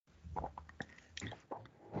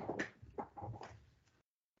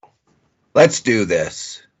Let's do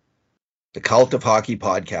this. The Cult of Hockey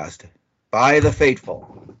podcast by the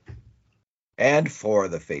faithful and for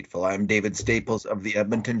the faithful. I'm David Staples of the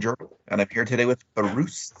Edmonton Journal, and I'm here today with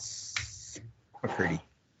Bruce McCurdy.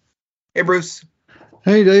 Hey, Bruce.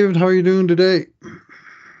 Hey, David. How are you doing today?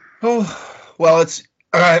 Oh, well, it's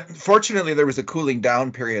fortunately there was a cooling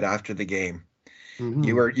down period after the game.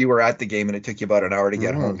 You were at the game, and it took you about an hour to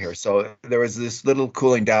get home here. So there was this little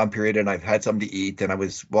cooling down period, and I've had something to eat, and I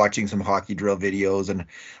was watching some hockey drill videos, and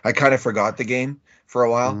I kind of forgot the game for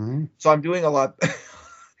a while. So I'm doing a lot.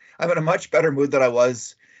 I'm in a much better mood than I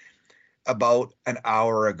was about an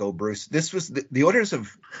hour ago, Bruce. This was the Oilers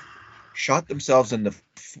have shot themselves in the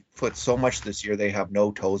foot so much this year they have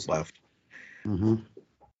no toes left.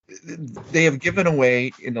 They have given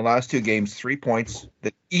away in the last two games 3 points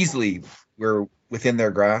that easily were within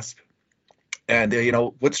their grasp. And,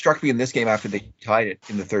 what struck me in this game after they tied it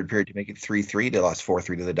in the third period to make it 3-3, they lost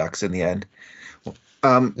 4-3 to the Ducks in the end.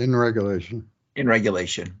 In regulation.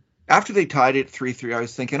 After they tied it 3-3, I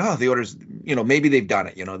was thinking, the Oilers, maybe they've done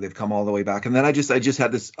it. They've come all the way back. And then I just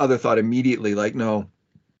had this other thought immediately, like, no,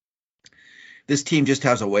 this team just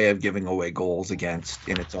has a way of giving away goals against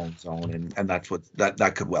in its own zone. And that's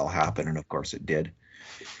that could well happen. And of course it did.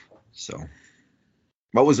 So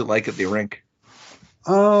what was it like at the rink?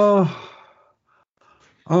 Very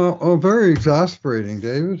exasperating,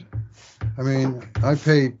 David. I mean, I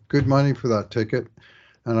paid good money for that ticket,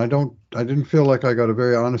 and I didn't feel like I got a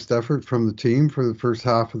very honest effort from the team for the first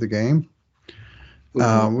half of the game,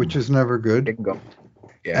 which is never good. Bingo.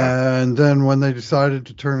 Yeah. And then when they decided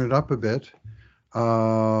to turn it up a bit,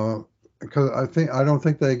 because I don't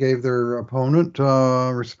think they gave their opponent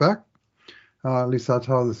respect. At least that's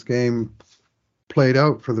how this game played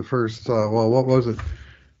out for the first. What was it?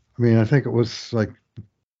 I mean, I think it was like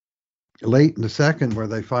late in the second where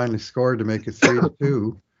they finally scored to make it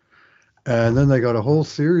 3-2, and then they got a whole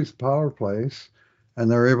series of power plays,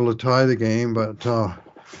 and they were able to tie the game. But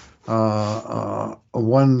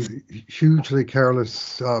one hugely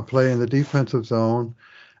careless play in the defensive zone,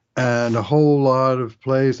 and a whole lot of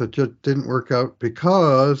plays that just didn't work out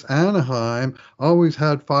because Anaheim always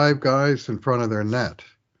had 5 guys in front of their net,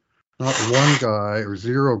 not one guy or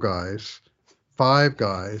 0 guys. 5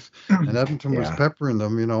 guys, and Edmonton was peppering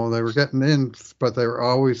them. They were getting in, but they were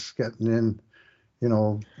always getting in,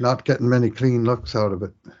 not getting many clean looks out of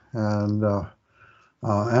it. And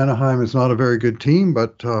Anaheim is not a very good team,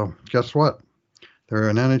 but guess what? They're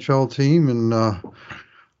an NHL team, and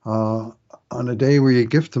on a day where you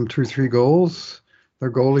gift them 2-3 goals,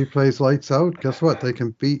 their goalie plays lights out. Guess what? They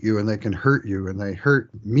can beat you and they can hurt you, and they hurt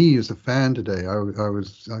me as a fan today. I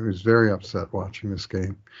was very upset watching this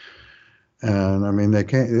game. And I mean,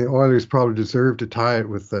 the Oilers probably deserved to tie it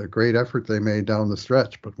with the great effort they made down the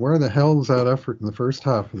stretch. But where the hell was that effort in the first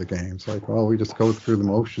half of the game? It's like, well, we just go through the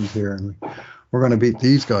motions here, and we're going to beat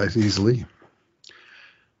these guys easily.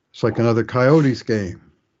 It's like another Coyotes game,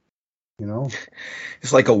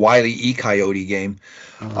 It's like a Wile E. Coyote game.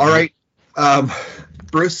 All right,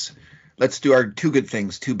 Bruce, let's do our 2 good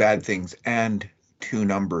things, 2 bad things, and 2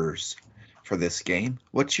 numbers for this game.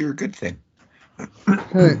 What's your good thing?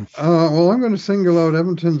 Okay. Well, I'm going to single out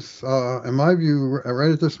Edmonton's, in my view,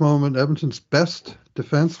 right at this moment, Edmonton's best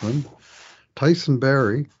defenseman, Tyson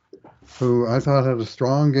Barrie, who I thought had a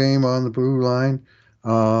strong game on the blue line.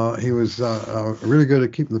 He was really good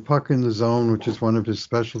at keeping the puck in the zone, which is one of his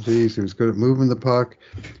specialties. He was good at moving the puck.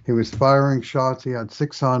 He was firing shots. He had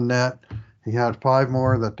 6 on net. He had 5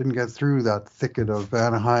 more that didn't get through that thicket of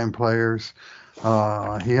Anaheim players.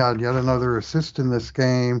 He had yet another assist in this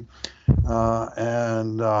game.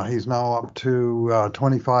 And he's now up to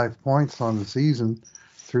 25 points on the season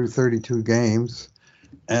through 32 games.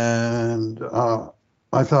 And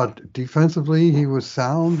I thought defensively he was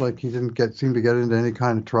sound. Like, he didn't seem to get into any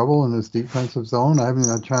kind of trouble in his defensive zone. I haven't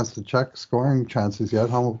had a chance to check scoring chances yet.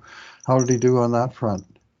 How did he do on that front?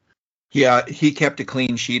 Yeah, he kept a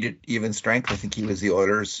clean sheet at even strength. I think he was the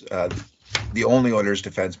only Oilers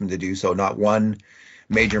defenseman to do so. Not one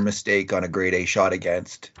major mistake on a grade A shot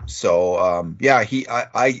against. So I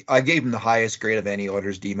gave him the highest grade of any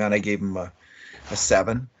Oilers D-man. I gave him a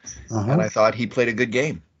 7, and I thought he played a good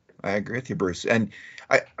game. I agree with you, Bruce. And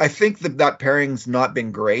I think that pairing's not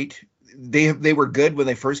been great. They were good when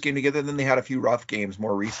they first came together, and then they had a few rough games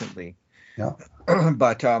more recently. Yeah.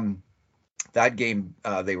 But that game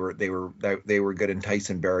they were good, and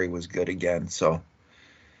Tyson Barrie was good again. So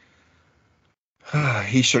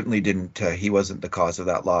he certainly didn't. He wasn't the cause of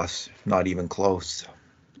that loss, not even close.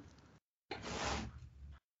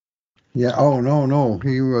 Yeah. Oh no.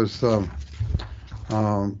 He was.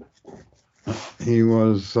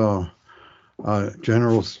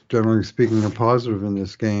 generally speaking, are positive in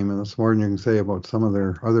this game, and that's more than you can say about some of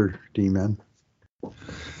their other D-men.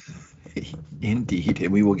 Indeed,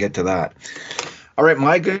 and we will get to that. All right,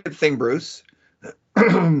 my good thing, Bruce,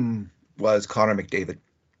 was Connor McDavid.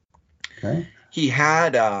 Okay. He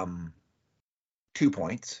had 2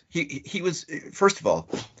 points. He was, first of all,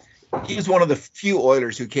 he was one of the few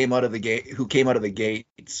Oilers who came out of the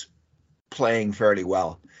gates playing fairly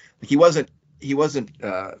well. He wasn't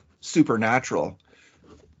supernatural.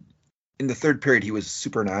 In the third period, he was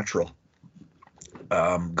supernatural.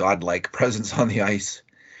 Godlike presence on the ice,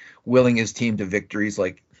 willing his team to victories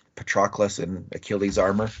like Patroclus and Achilles'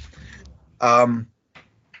 armor.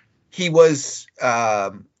 He was,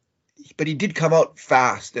 but he did come out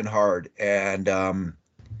fast and hard, and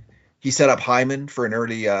he set up Hyman for an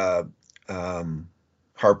early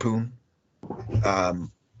harpoon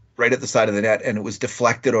right at the side of the net, and it was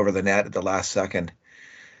deflected over the net at the last second.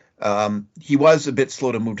 He was a bit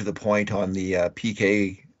slow to move to the point on the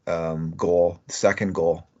PK goal, the second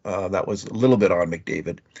goal. That was a little bit on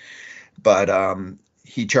McDavid, but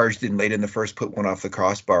he charged in late in the first, put one off the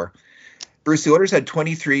crossbar. Bruce, the Oilers had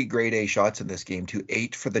 23 grade A shots in this game to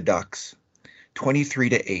 8 for the Ducks,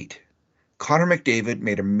 23-8. Connor McDavid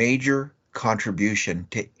made a major contribution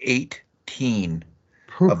to 18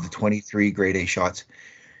 of the 23 grade A shots.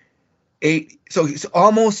 So he's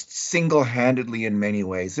almost single-handedly in many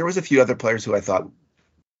ways. There was a few other players who I thought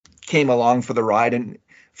came along for the ride, and a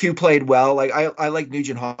few played well. Like I like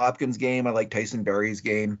Nugent Hopkins' game. I like Tyson Barrie's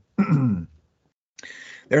game.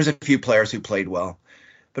 There's a few players who played well.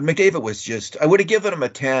 But McDavid was just, I would have given him a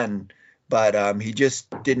 10, but he just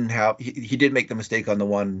didn't have, he did make the mistake on the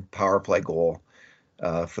one power play goal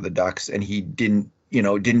for the Ducks, and he didn't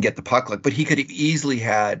get the puck luck, but he could have easily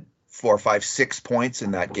had 4, 5, 6 points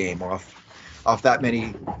in that game off that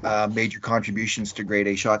many major contributions to grade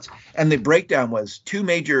A shots. And the breakdown was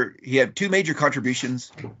he had 2 major contributions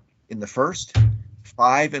in the first,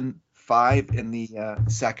 5 in the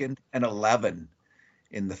second, and 11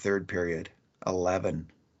 in the third period. 11.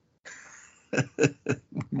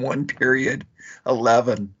 1 period,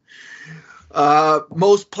 11.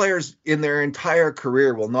 Most players in their entire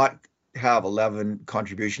career will not have 11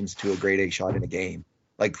 contributions to a grade A shot in a game.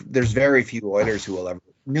 Like, there's very few Oilers who will ever.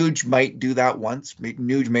 Nuge might do that once.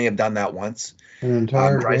 Nuge may have done that once. An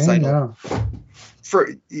entire game, yeah.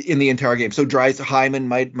 In the entire game. So Hyman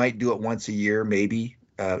might do it once a year, maybe,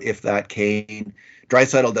 if that. Kane.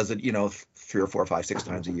 Draisaitl does it, 3 or 4, 5, 6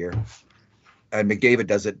 times a year. And McDavid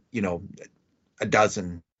does it, a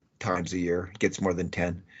dozen times a year. Gets more than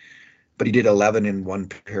 10. But he did 11 in 1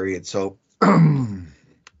 period. So,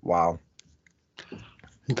 wow.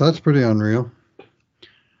 That's pretty unreal.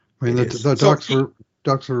 I mean, the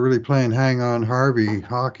Ducks were really playing hang-on Harvey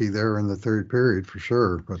hockey there in the third period for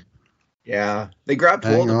sure. But yeah, they grabbed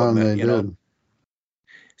hold of him. They did.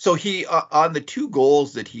 So he, on the 2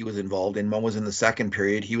 goals that he was involved in, one was in the second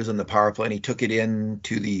period. He was in the power play, and he took it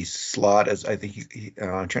into the slot. As I think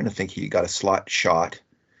I'm trying to think, he got a slot shot,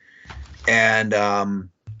 and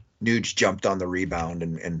Nuge jumped on the rebound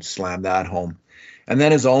and slammed that home. And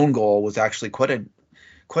then his own goal was actually quite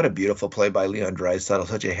a beautiful play by Leon Draisaitl,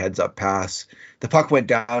 such a heads-up pass. The puck went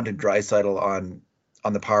down to Draisaitl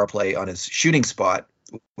on the power play on his shooting spot,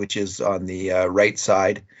 which is on the right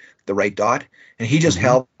side, the right dot. And he just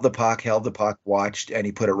held the puck, watched, and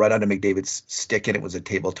he put it right onto McDavid's stick, and it was a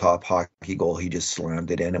tabletop hockey goal. He just slammed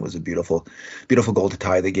it in. It was a beautiful, beautiful goal to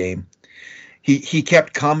tie the game. He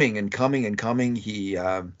kept coming and coming and coming.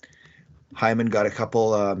 Hyman got a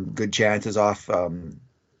couple good chances off one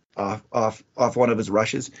of his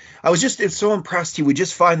rushes. It's so impressed. He would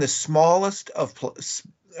just find the smallest of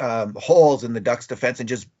holes in the Ducks defense and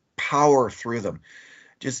just power through them.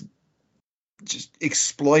 Just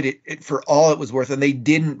exploit it for all it was worth. And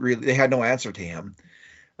they had no answer to him.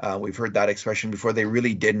 We've heard that expression before. They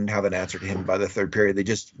really didn't have an answer to him by the third period.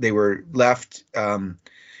 They were left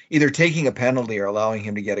either taking a penalty or allowing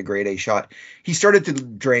him to get a grade A shot. He started to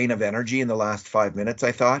drain of energy in the last 5 minutes,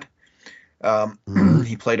 I thought.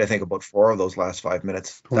 He played, I think, about 4 of those last 5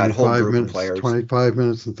 minutes. That whole group of players. 25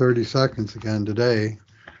 minutes and 30 seconds again today.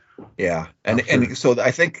 Yeah. And so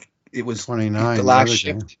I think it was 29. The last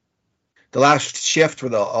shift. The last shift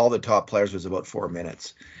for all the top players was about 4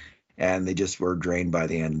 minutes, and they just were drained by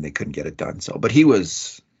the end, and they couldn't get it done. So, but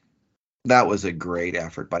that was a great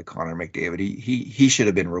effort by Connor McDavid. He should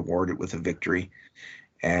have been rewarded with a victory,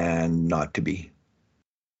 and not to be.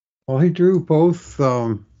 Well, he drew both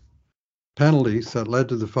penalties that led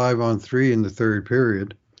to the 5-on-3 in the third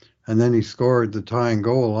period, and then he scored the tying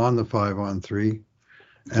goal on the 5-on-3.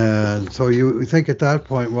 And so you think at that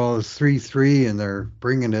point, well, it's 3-3, and they're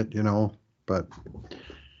bringing it, but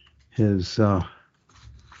his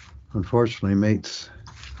unfortunately mates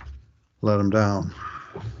let him down.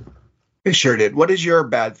 It sure did. What is your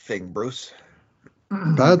bad thing, Bruce?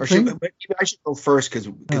 Bad thing? I should go first because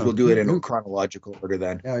we'll do it in chronological order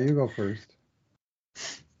then. Yeah, you go first.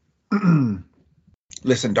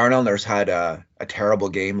 Listen, Darnell Nurse had a terrible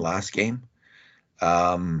game last game.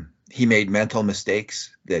 He made mental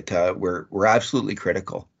mistakes that were absolutely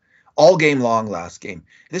critical all game long last game.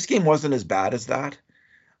 This game wasn't as bad as that,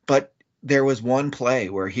 but there was one play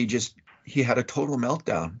where he had a total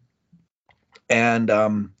meltdown.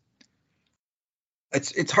 And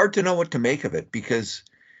it's hard to know what to make of it because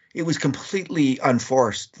it was completely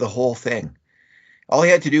unforced, the whole thing. All he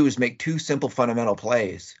had to do was make two simple fundamental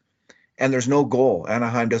plays, and there's no goal.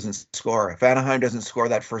 Anaheim doesn't score. If Anaheim doesn't score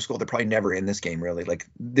that first goal, they're probably never in this game, really. Like,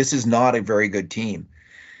 this is not a very good team.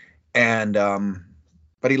 And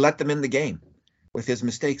but he let them in the game with his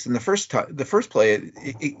mistakes. And the first play,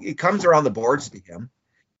 it comes around the boards to him.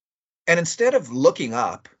 And instead of looking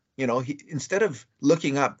up, he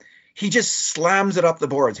just slams it up the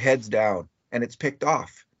boards, heads down, and it's picked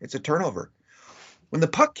off. It's a turnover. When the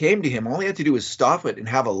puck came to him, all he had to do was stop it and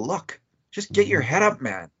have a look. Just get your head up,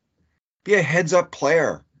 man. Be a heads-up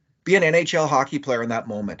player. Be an NHL hockey player in that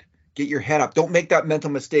moment. Get your head up. Don't make that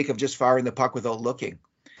mental mistake of just firing the puck without looking.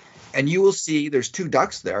 And you will see there's two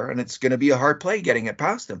Ducks there, and it's going to be a hard play getting it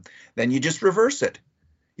past them. Then you just reverse it.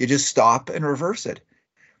 You just stop and reverse it.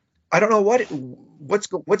 I don't know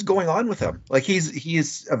what's going on with him. Like, he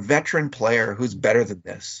is a veteran player who's better than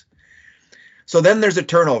this. So then there's a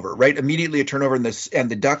turnover, right? Immediately a turnover, and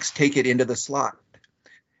the Ducks take it into the slot.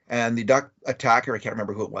 And the Duck attacker, I can't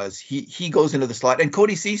remember who it was, he goes into the slot, and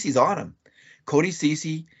Cody Ceci's on him. Cody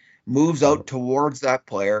Ceci moves out towards that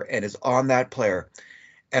player and is on that player.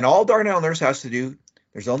 And all Darnell Nurse has to do,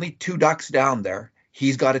 there's only two Ducks down there.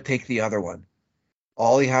 He's got to take the other one.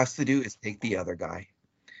 All he has to do is take the other guy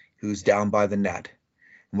who's down by the net.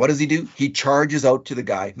 And what does he do? He charges out to the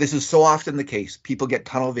guy. This is so often the case. People get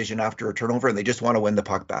tunnel vision after a turnover, and they just want to win the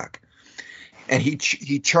puck back. And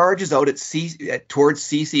he charges out towards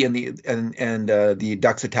Ceci and the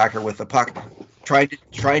Ducks attacker with the puck,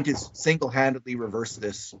 trying to single-handedly reverse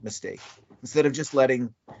this mistake instead of just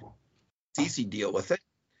letting Ceci deal with it,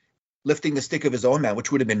 lifting the stick of his own man,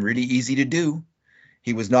 which would have been really easy to do.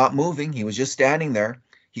 He was not moving. He was just standing there.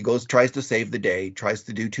 He tries to save the day, tries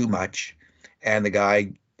to do too much, and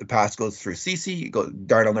the pass goes through Ceci.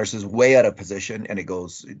 Darnell Nurse is way out of position, and it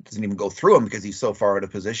doesn't even go through him because he's so far out of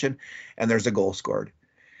position, and there's a goal scored.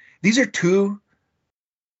 These are two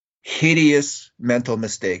hideous mental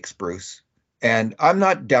mistakes, Bruce. And I'm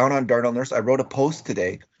not down on Darnell Nurse. I wrote a post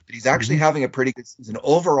today that he's actually having a pretty good season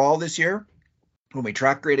overall this year. When we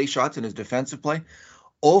track grade A shots in his defensive play,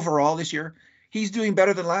 overall this year, he's doing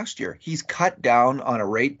better than last year. He's cut down on a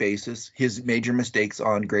rate basis his major mistakes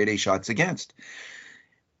on grade A shots against.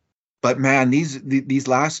 But man, these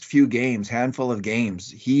last few games, handful of games,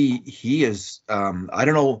 he is. I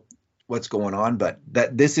don't know what's going on, but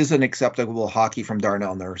this isn't acceptable hockey from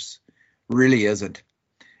Darnell Nurse, really isn't.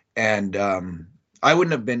 And I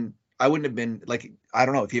wouldn't have been like, I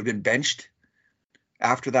don't know, if he had been benched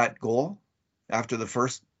after that goal, after the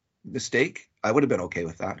first mistake, I would have been okay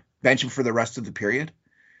with that. Bench him for the rest of the period.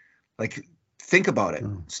 Like, think about it.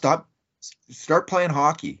 Start playing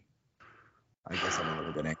hockey. I guess I'm a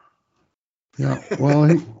little bit angry. Yeah, well,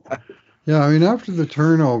 I mean, after the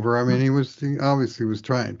turnover, I mean, he obviously was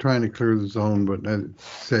trying to clear the zone, but I'd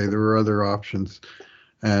say there were other options,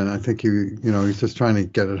 and I think he's just trying to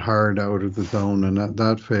get it hard out of the zone, and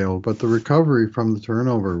that failed. But the recovery from the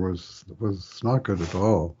turnover was not good at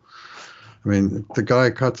all. I mean, the guy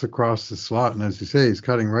cuts across the slot, and as you say, he's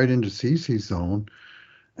cutting right into Ceci's zone,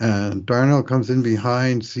 and Darnell comes in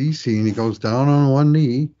behind Ceci, and he goes down on one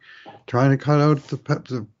knee, trying to cut out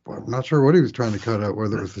I'm not sure what he was trying to cut out,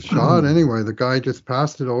 whether it was the shot. Anyway, the guy just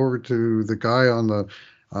passed it over to the guy on the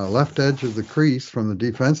left edge of the crease from the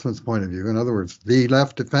defenseman's point of view. In other words, the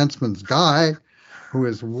left defenseman's guy, who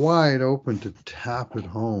is wide open to tap it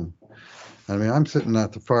home. I mean, I'm sitting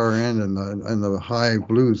at the far end in the high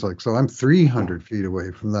blues, so I'm 300 feet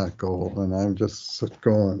away from that goal, and I'm just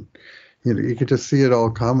going, you could just see it all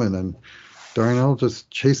coming, and Darnell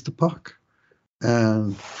just chased the puck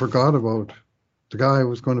and forgot about the guy who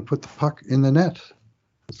was going to put the puck in the net.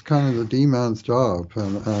 It's kind of the D-man's job,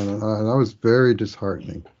 and that was very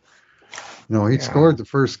disheartening. He scored the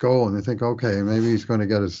first goal, and you think, okay, maybe he's going to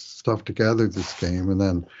get his stuff together this game, and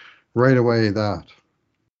then right away that.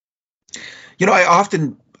 I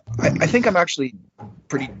think I'm actually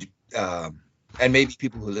pretty and maybe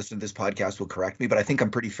people who listen to this podcast will correct me, but I think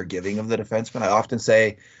I'm pretty forgiving of the defenseman. I often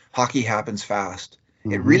say hockey happens fast.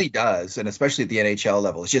 It really does, and especially at the NHL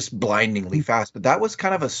level, it's just blindingly fast. But that was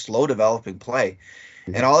kind of a slow developing play,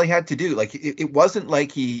 and all he had to do, like it wasn't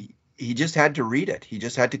like he just had to read it. He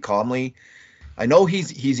just had to calmly. I know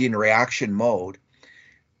he's in reaction mode,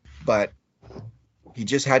 but he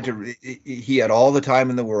just had to. He had all the time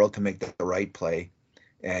in the world to make the right play,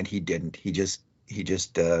 and he didn't. He just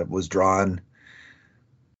was drawn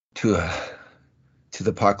to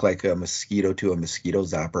the puck like a mosquito to a mosquito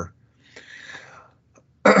zapper.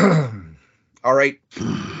 All right.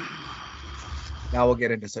 Now we'll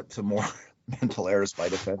get into some more mental errors by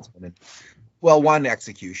defensemen. Well, one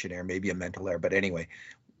execution error, maybe a mental error, but anyway,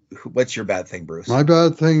 what's your bad thing, Bruce? My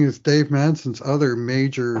bad thing is Dave Manson's other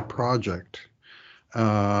major project,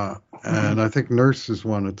 and I think Nurse is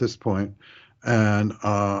one at this point, and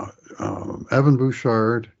Evan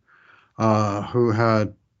Bouchard, who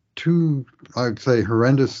had two, I'd say,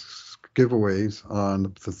 horrendous giveaways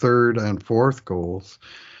on the third and fourth goals.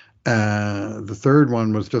 The third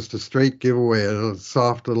one was just a straight giveaway, a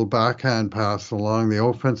soft little backhand pass along the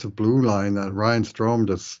offensive blue line that Ryan Strome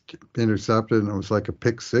just intercepted, and it was like a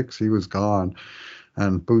pick six. He was gone.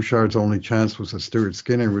 And Bouchard's only chance was that Stuart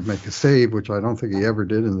Skinner would make a save, which I don't think he ever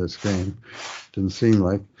did in this game. Didn't seem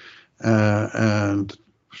like. And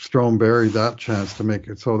Strome buried that chance to make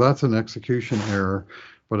it. So that's an execution error.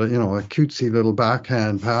 But, a cutesy little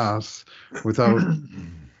backhand pass without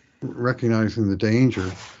recognizing the danger.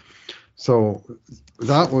 So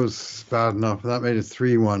that was bad enough. That made it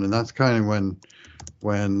 3-1. And that's kind of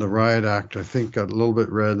when the riot act, I think, got a little bit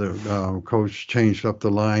red. The coach changed up the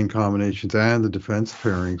line combinations and the defense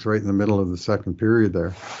pairings right in the middle of the second period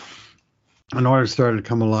there. And Oilers started to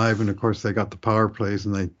come alive. And, of course, they got the power plays,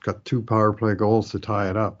 and they got 2 power play goals to tie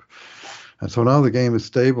it up. And so now the game is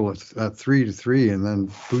stable at 3-3, and then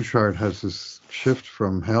Bouchard has this shift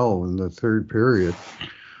from hell in the third period,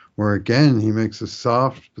 where again he makes a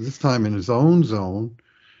soft, but this time in his own zone,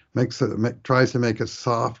 tries to make a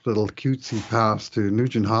soft little cutesy pass to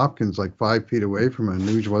Nugent Hopkins like 5 feet away from him.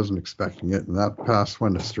 Nuge wasn't expecting it, and that pass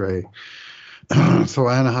went astray. So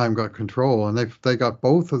Anaheim got control, and they got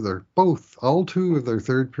all 2 of their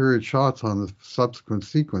third period shots on the subsequent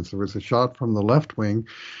sequence. There was a shot from the left wing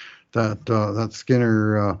that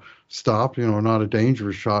Skinner stopped, not a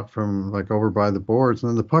dangerous shot from like over by the boards. And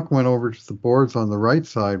then the puck went over to the boards on the right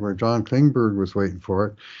side where John Klingberg was waiting for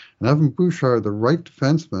it. And Evan Bouchard, the right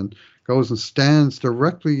defenseman, goes and stands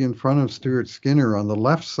directly in front of Stuart Skinner on the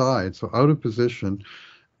left side, so out of position.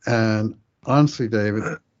 And honestly, David,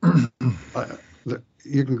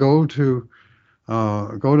 you can go to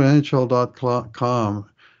NHL.com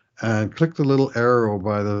and click the little arrow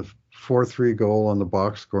by the 4-3 goal on the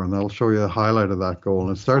box score, and that'll show you a highlight of that goal.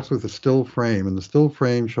 And it starts with a still frame, and the still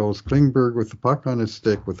frame shows Klingberg with the puck on his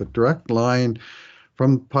stick with a direct line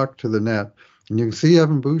from the puck to the net. And you can see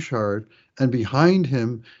Evan Bouchard, and behind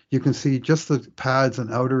him, you can see just the pads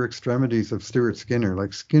and outer extremities of Stuart Skinner.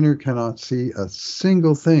 Like Skinner cannot see a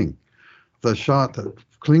single thing. The shot that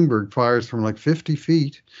Klingberg fires from like 50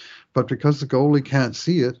 feet, but because the goalie can't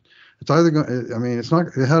see it, it's either going. I mean,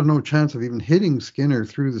 it had no chance of even hitting Skinner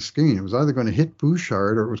through the screen. It was either going to hit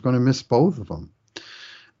Bouchard or it was going to miss both of them.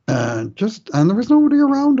 And there was nobody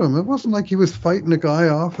around him. It wasn't like he was fighting a guy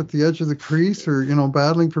off at the edge of the crease or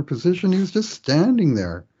battling for position. He was just standing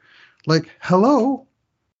there, like, hello,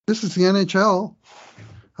 this is the NHL.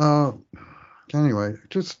 Anyway,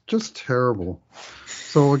 just terrible.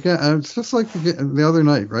 So again, it's just like the other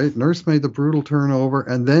night, right? Nurse made the brutal turnover,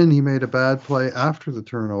 and then he made a bad play after the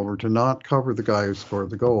turnover to not cover the guy who scored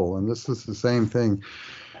the goal. And this is the same thing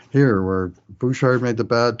here, where Bouchard made the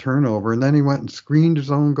bad turnover, and then he went and screened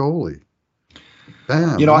his own goalie.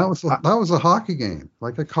 Damn, that was a hockey game.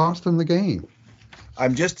 Like, it cost him the game.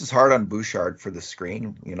 I'm just as hard on Bouchard for the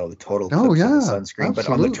screen, the total clips of the sunscreen. Absolutely. But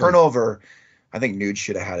on the turnover, I think Nuge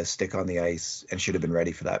should have had a stick on the ice and should have been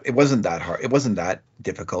ready for that. It wasn't that hard. It wasn't that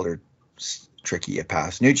difficult or tricky a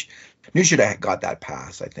pass. Nuge should have got that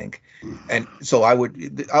pass, I think. And so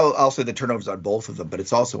I'll say the turnovers on both of them, but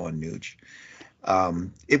it's also on Nuge.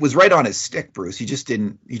 It was right on his stick, Bruce. He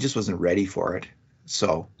just wasn't ready for it.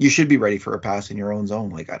 So you should be ready for a pass in your own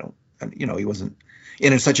zone. Like, he wasn't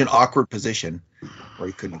in such an awkward position where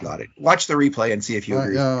he couldn't have got it. Watch the replay and see if you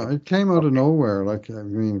agree. Yeah, it came out of nowhere. Like, I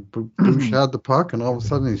mean, Bouch had the puck, and all of a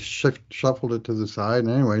sudden he shuffled it to the side. And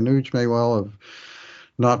anyway, Nuge may well have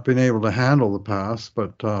not been able to handle the pass,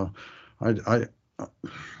 but I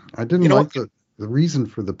didn't like the reason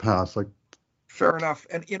for the pass. Like, fair enough.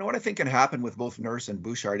 And you know what I think can happen with both Nurse and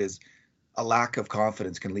Bouchard is a lack of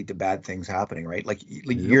confidence can lead to bad things happening, right? Like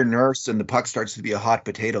you're Nurse and the puck starts to be a hot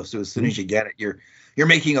potato. So as soon as you get it, you're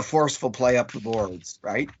making a forceful play up the boards,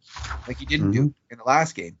 right? Like you didn't do in the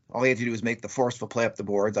last game. All he had to do was make the forceful play up the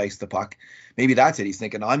boards, ice the puck. Maybe that's it. He's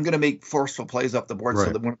thinking, I'm going to make forceful plays up the board. Right.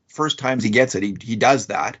 So that when first times he gets it, he does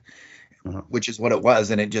that, which is what it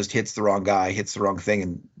was. And it just hits the wrong guy, hits the wrong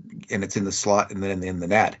thing, and it's in the slot and then in the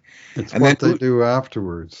net. It's and what then, they do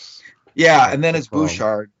afterwards. Yeah, and then as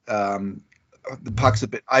Bouchard, the puck's a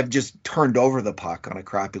bit. I've just turned over the puck on a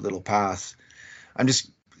crappy little pass.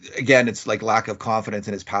 Again, it's like lack of confidence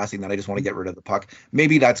in his passing that I just want to get rid of the puck.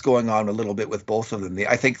 Maybe that's going on a little bit with both of them.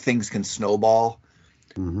 I think things can snowball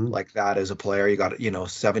like that as a player. You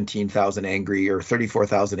got 17,000 angry or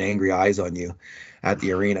 34,000 angry eyes on you at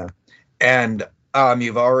the arena, and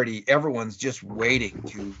everyone's just waiting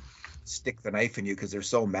to stick the knife in you because they're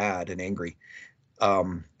so mad and angry.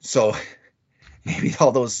 So maybe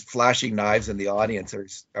all those flashing knives in the audience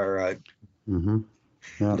are a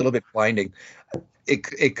little bit blinding.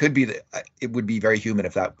 It could be that it would be very human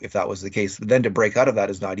if that was the case. But then to break out of that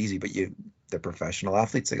is not easy. But they're professional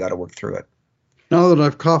athletes; they got to work through it. Now that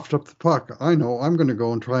I've coughed up the puck, I know I'm going to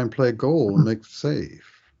go and try and play goal and make the save.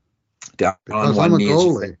 Down because I'm a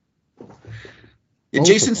goalie. Yeah,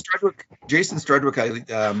 Jason Strudwick,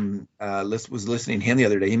 I was listening to him the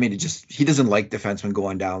other day. He doesn't like defensemen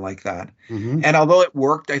going down like that. And although it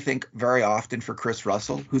worked, I think very often for Chris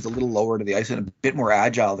Russell, who's a little lower to the ice and a bit more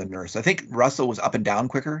agile than Nurse. I think Russell was up and down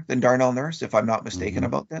quicker than Darnell Nurse, if I'm not mistaken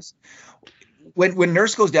about this. When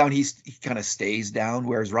Nurse goes down, he kind of stays down,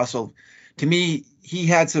 whereas Russell, to me, he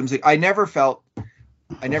had some. I never got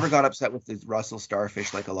upset with the Russell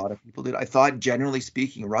Starfish like a lot of people did. I thought, generally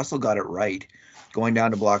speaking, Russell got it right. Going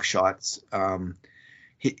down to block shots.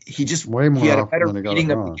 He had a better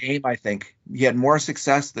reading of the game, I think. He had more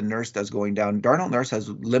success than Nurse does going down. Darnell Nurse has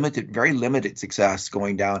very limited success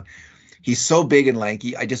going down. He's so big and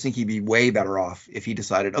lanky. I just think he'd be way better off if he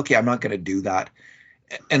decided, okay, I'm not going to do that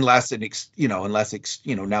unless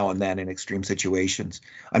now and then in extreme situations.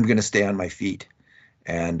 I'm going to stay on my feet.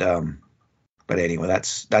 And but anyway,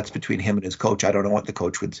 that's between him and his coach. I don't know what the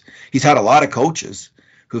coach would. He's had a lot of coaches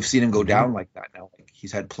who've seen him go down like that now. Like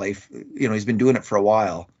he's had he's been doing it for a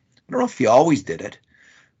while. I don't know if he always did it,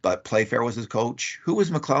 but Playfair was his coach. Who was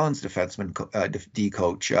McClellan's defenseman D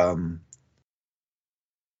coach? And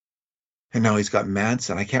now he's got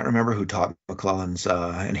Manson. I can't remember who taught McClellan's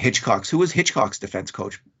and Hitchcock's. Who was Hitchcock's defense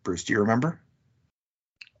coach, Bruce? Do you remember?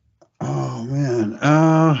 Oh, man.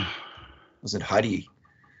 Was it Huddy?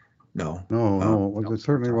 No. No. It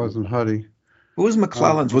certainly wasn't Huddy. Who was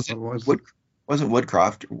McClellan's? Wasn't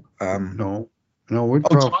Woodcroft? No,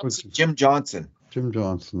 Woodcroft was Jim Johnson. Jim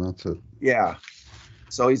Johnson, that's it. Yeah.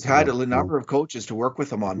 So he's had a number of coaches to work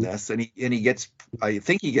with him on this, and he gets. I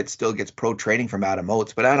think he still gets pro training from Adam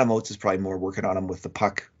Oates, but Adam Oates is probably more working on him with the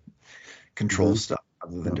puck control stuff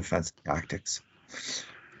other than defensive tactics.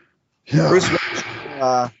 Yeah. Bruce,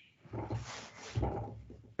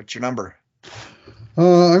 what's your number?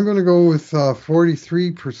 I'm going to go with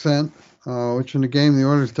 43%. Which in the game the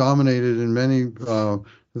Oilers dominated in many the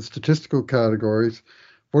statistical categories.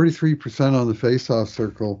 43% on the face-off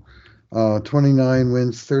circle, 29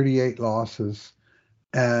 wins, 38 losses,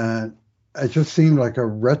 and it just seemed like a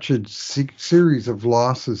wretched series of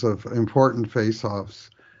losses of important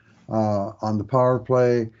face-offs on the power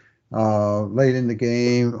play, late in the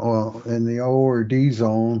game, in the O or D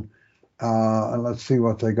zone. And let's see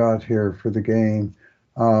what they got here for the game.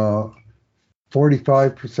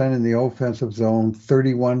 45% in the offensive zone,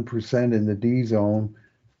 31% in the D zone,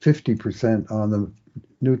 50% on the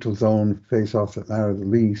neutral zone face-offs that matter the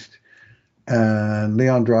least. And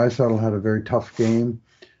Leon Draisaitl had a very tough game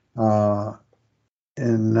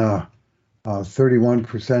in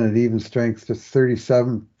 31% at even strength, just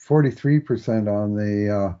 43% on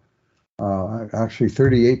the, actually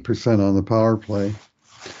 38% on the power play.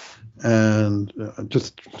 And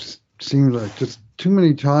just seems like just too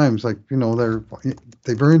many times, they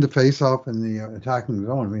burned the face off in the attacking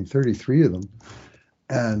zone. I mean, 33 of them,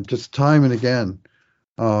 and just time and again,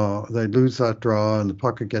 they'd lose that draw, and the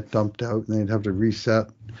puck would get dumped out, and they'd have to reset.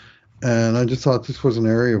 And I just thought this was an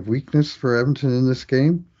area of weakness for Edmonton in this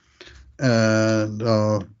game. And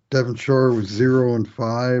Devon Shore was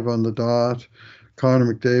 0-5 on the dot.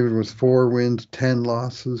 Connor McDavid was 4 wins, 10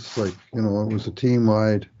 losses. It was a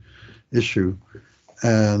team-wide issue.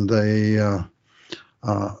 And they, in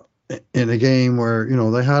a game where,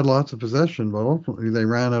 they had lots of possession, but ultimately they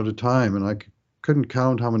ran out of time. And I couldn't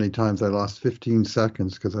count how many times I lost 15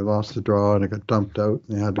 seconds because I lost the draw and it got dumped out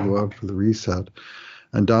and they had to go out for the reset.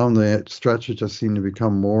 And down the stretch, it just seemed to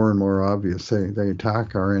become more and more obvious. They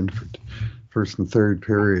attack our end for first and third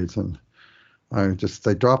periods, and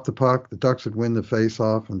they dropped the puck, the Ducks would win the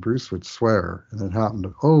face-off, and Bruce would swear, and it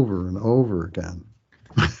happened over and over again.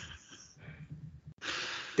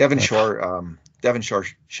 Devon Shore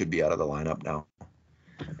should be out of the lineup now,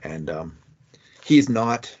 and he's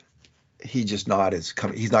not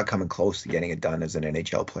coming close to getting it done as an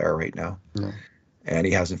NHL player right now. No. And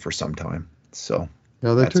he hasn't for some time. So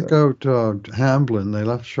yeah, they took out Hamblin. They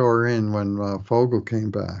left Shore in when Fogle came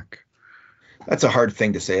back. That's a hard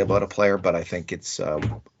thing to say about a player, but I think it's. I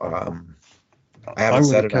haven't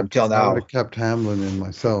said it until now. I would have kept Hamblin in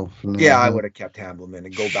myself. I would have kept Hamblin in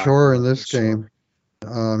and go back. Shore in this game.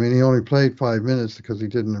 I mean, he only played 5 minutes because he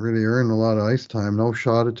didn't really earn a lot of ice time. No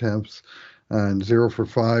shot attempts, and 0 for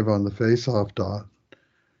 5 on the face-off dot.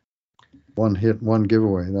 1 hit, 1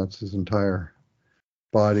 giveaway. That's his entire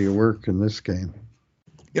body of work in this game.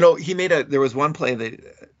 There was one play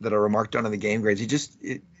that I remarked on in the game grades.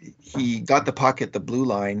 He got the puck at the blue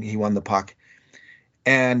line. He won the puck.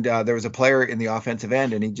 And there was a player in the offensive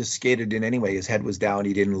end, and he just skated in anyway. His head was down.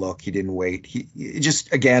 He didn't look. He didn't wait. He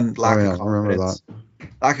just, again, lack of confidence. I remember that.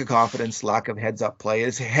 Lack of confidence, lack of heads-up play.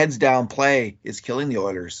 His heads-down play is killing the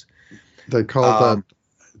Oilers. They called that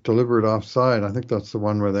deliberate offside. I think that's the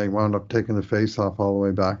one where they wound up taking the face-off all the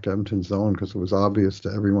way back to Edmonton's zone because it was obvious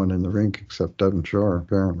to everyone in the rink except Devon Shore,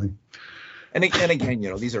 apparently. And again,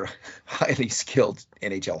 these are highly skilled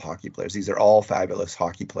NHL hockey players. These are all fabulous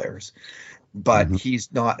hockey players. But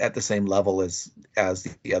he's not at the same level as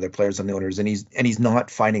the other players on the Oilers, and he's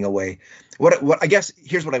not finding a way. What I guess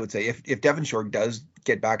here's what I would say: if Devon Shore does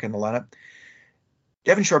get back in the lineup,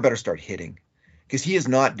 Devon Shore better start hitting, because he is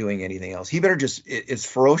not doing anything else. He better just as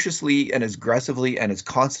ferociously and as aggressively and as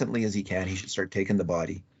constantly as he can. He should start taking the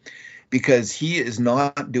body, because he is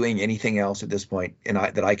not doing anything else at this point,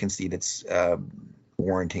 that I can see that's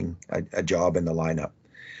warranting a job in the lineup.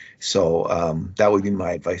 So that would be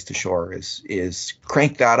my advice to Shore is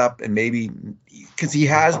crank that up, and maybe because he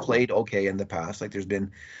has played okay in the past. Like there's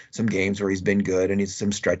been some games where he's been good, and he's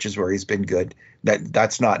some stretches where he's been good.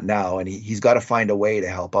 That's not now, and he's got to find a way to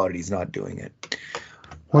help out, and he's not doing it.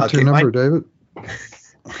 What's your number, David?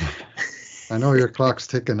 I know your clock's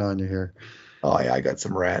ticking on you here. Oh yeah, I got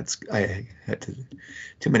some rants. I had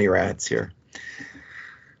too many rants here.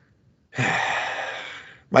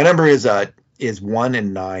 My number is 1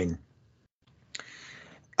 and 9.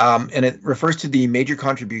 And it refers to the major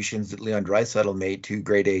contributions that Leon Draisaitl made to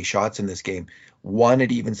grade A shots in this game. 1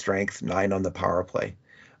 at even strength, 9 on the power play.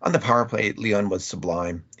 On the power play, Leon was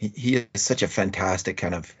sublime. He is such a fantastic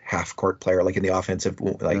kind of half-court player, like in the offensive,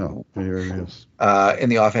 here he is. In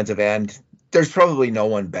the offensive end. There's probably no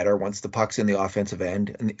one better once the puck's in the offensive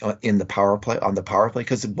end in the power play, on the power play,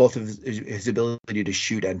 because of both of his ability to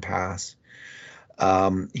shoot and pass.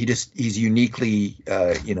 He's uniquely,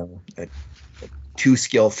 a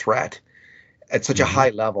two-skill threat at such a high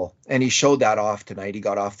level. And he showed that off tonight. He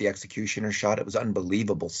got off the executioner shot. It was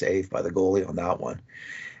unbelievable save by the goalie on that one.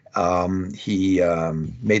 He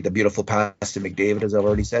made the beautiful pass to McDavid, as I've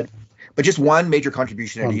already said. But just one major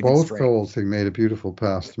contribution at even strength. On both goals, he made a beautiful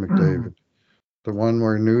pass to McDavid. The one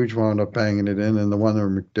where Nuge wound up banging it in, and the one where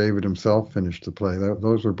McDavid himself finished the play.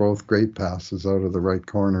 Those were both great passes out of the right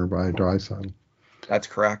corner by Draisaitl. That's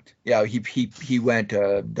correct. Yeah, he went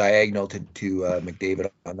diagonal to McDavid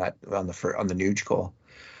on the Nuge goal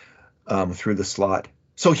through the slot.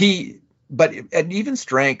 So but at even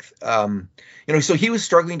strength, so he was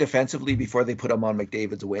struggling defensively before they put him on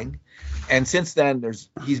McDavid's wing, and since then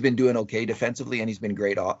he's been doing okay defensively, and he's been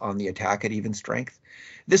great on the attack at even strength.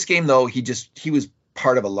 This game though, he was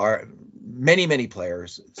part of many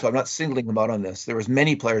players. So I'm not singling him out on this. There was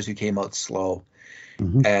many players who came out slow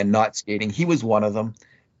and not skating. He was one of them.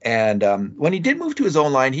 And when he did move to his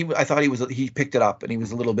own line, I thought he picked it up and he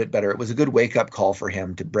was a little bit better. It was a good wake-up call for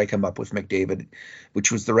him to break him up with McDavid,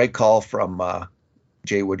 which was the right call from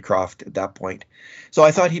Jay Woodcroft at that point. So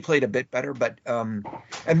I thought he played a bit better, but and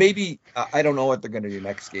maybe I don't know what they're going to do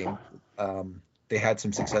next game. They had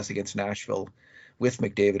some success against Nashville with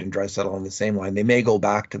McDavid and Draisaitl on the same line. They may go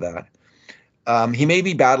back to that. He may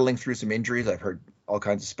be battling through some injuries. I've heard all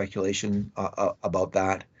kinds of speculation about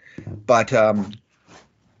that, but.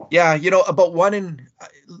 About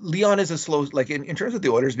Leon is a slow, like in terms of the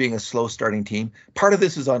Oilers being a slow starting team, part of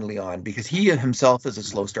this is on Leon because he himself is a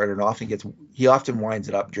slow starter and he often winds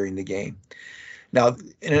it up during the game. Now,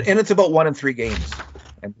 and it's about 1 in 3 games.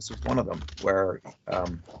 And this was one of them where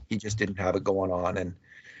he just didn't have it going on and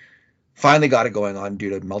finally got it going on due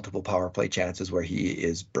to multiple power play chances where he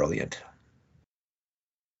is brilliant.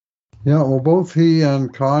 Yeah, well, both he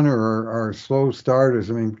and Connor are slow starters.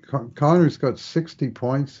 I mean, Connor's got 60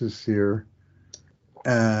 points this year,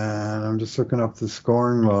 and I'm just looking up the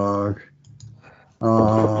scoring log.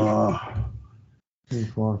 3,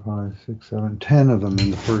 4, 5, 6, 7, 10 of them in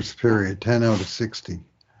the first period, 10 out of 60,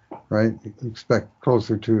 right? You expect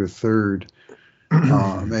closer to a third,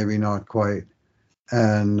 maybe not quite.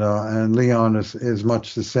 And Leon is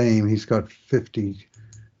much the same. He's got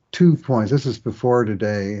 52 points. This is before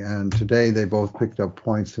today, and today they both picked up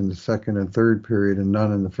points in the second and third period and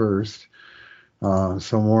none in the first. So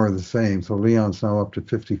more of the same. So Leon's now up to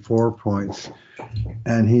 54 points,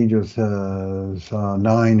 and he just has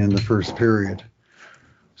 9 in the first period.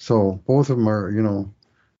 So both of them are,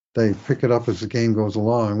 they pick it up as the game goes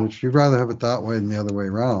along, which you'd rather have it that way than the other way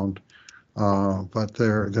around. But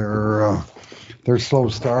they're slow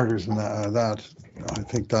starters, and that I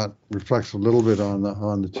think that reflects a little bit on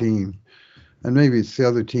the team, and maybe it's the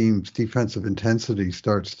other team's defensive intensity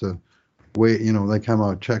starts to wait. They come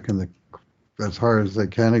out checking as hard as they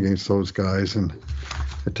can against those guys, and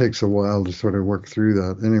it takes a while to sort of work through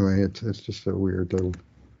that. Anyway, it's just a weird little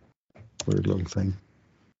thing.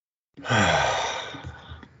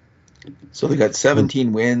 So they got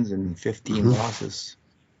 17 wins and 15 losses,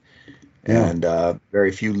 and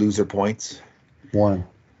very few loser points. One,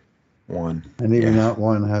 and even that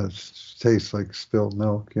one tastes like spilled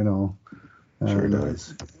milk, Sure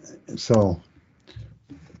does. So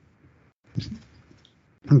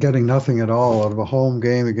I'm getting nothing at all out of a home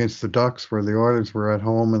game against the Ducks, where the Oilers were at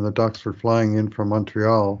home and the Ducks were flying in from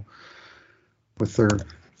Montreal with their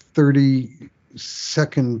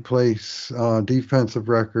 32nd place defensive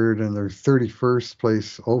record and their 31st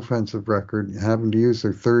place offensive record, having to use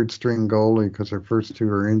their third string goalie because their first two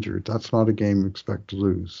are injured. That's not a game you expect to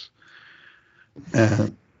lose.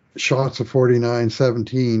 And shots of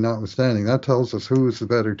 49-17 notwithstanding, that tells us who is the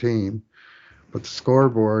better team. But the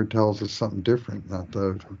scoreboard tells us something different, that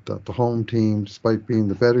the home team, despite being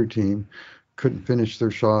the better team, couldn't finish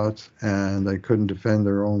their shots and they couldn't defend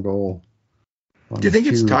their own goal. Do you think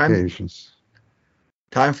it's time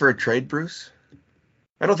for a trade, Bruce?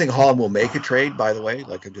 I don't think Holland will make a trade, by the way.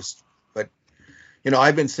 But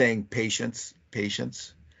I've been saying patience,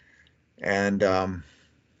 and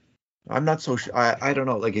I'm not so sure. I don't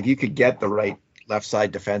know. Like, if you could get the right left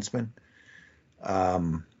side defenseman,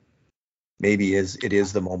 maybe it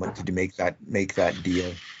is the moment to make that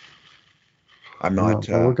deal. I'm not.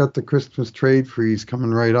 We've got the Christmas trade freeze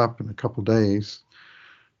coming right up in a couple days,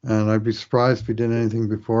 and I'd be surprised if we did anything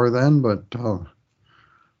before then. But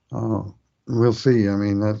we'll see. I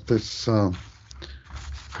mean, this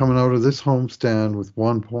coming out of this homestand with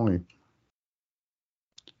 1 point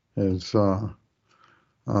is a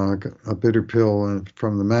bitter pill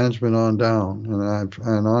from the management on down.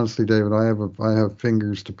 And honestly, David, I have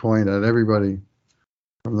fingers to point at everybody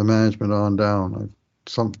from the management on down.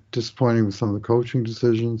 Some disappointing with some of the coaching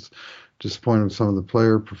decisions, disappointed with some of the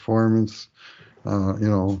player performance.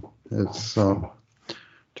 It's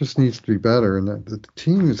just needs to be better. And the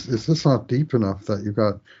team is just not deep enough that you've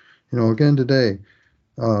got, again today,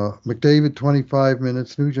 McDavid 25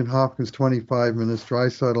 minutes, Nugent Hopkins 25 minutes,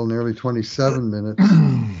 Draisaitl nearly 27 minutes,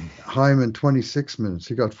 Hyman 26 minutes.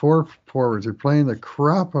 You got 4 forwards. They're playing the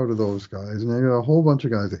crap out of those guys, and they got a whole bunch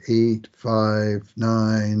of guys at 8, 5,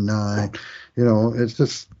 9, 9. It's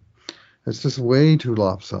just way too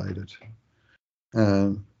lopsided.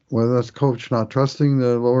 And whether that's coach not trusting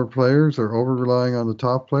the lower players or over relying on the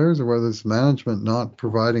top players, or whether it's management not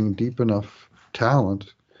providing deep enough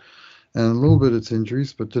talent. And a little bit it's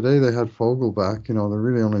injuries, but today they had Fogle back. They're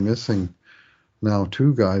really only missing now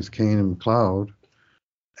 2 guys, Kane and McLeod.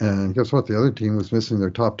 And guess what? The other team was missing their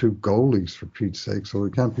top 2 goalies, for Pete's sake. So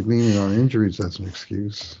we can't be leaning on injuries as an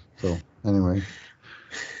excuse. So anyway,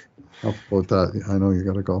 enough about that. I know you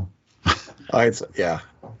got to go. Yeah.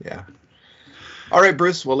 All right,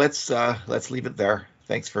 Bruce. Well, let's leave it there.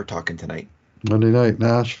 Thanks for talking tonight. Monday night,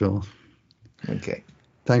 Nashville. Okay.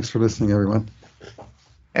 Thanks for listening, everyone.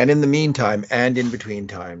 And in the meantime, and in between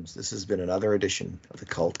times, this has been another edition of the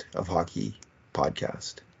Cult of Hockey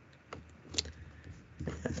podcast.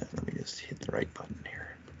 Let me just hit the right button.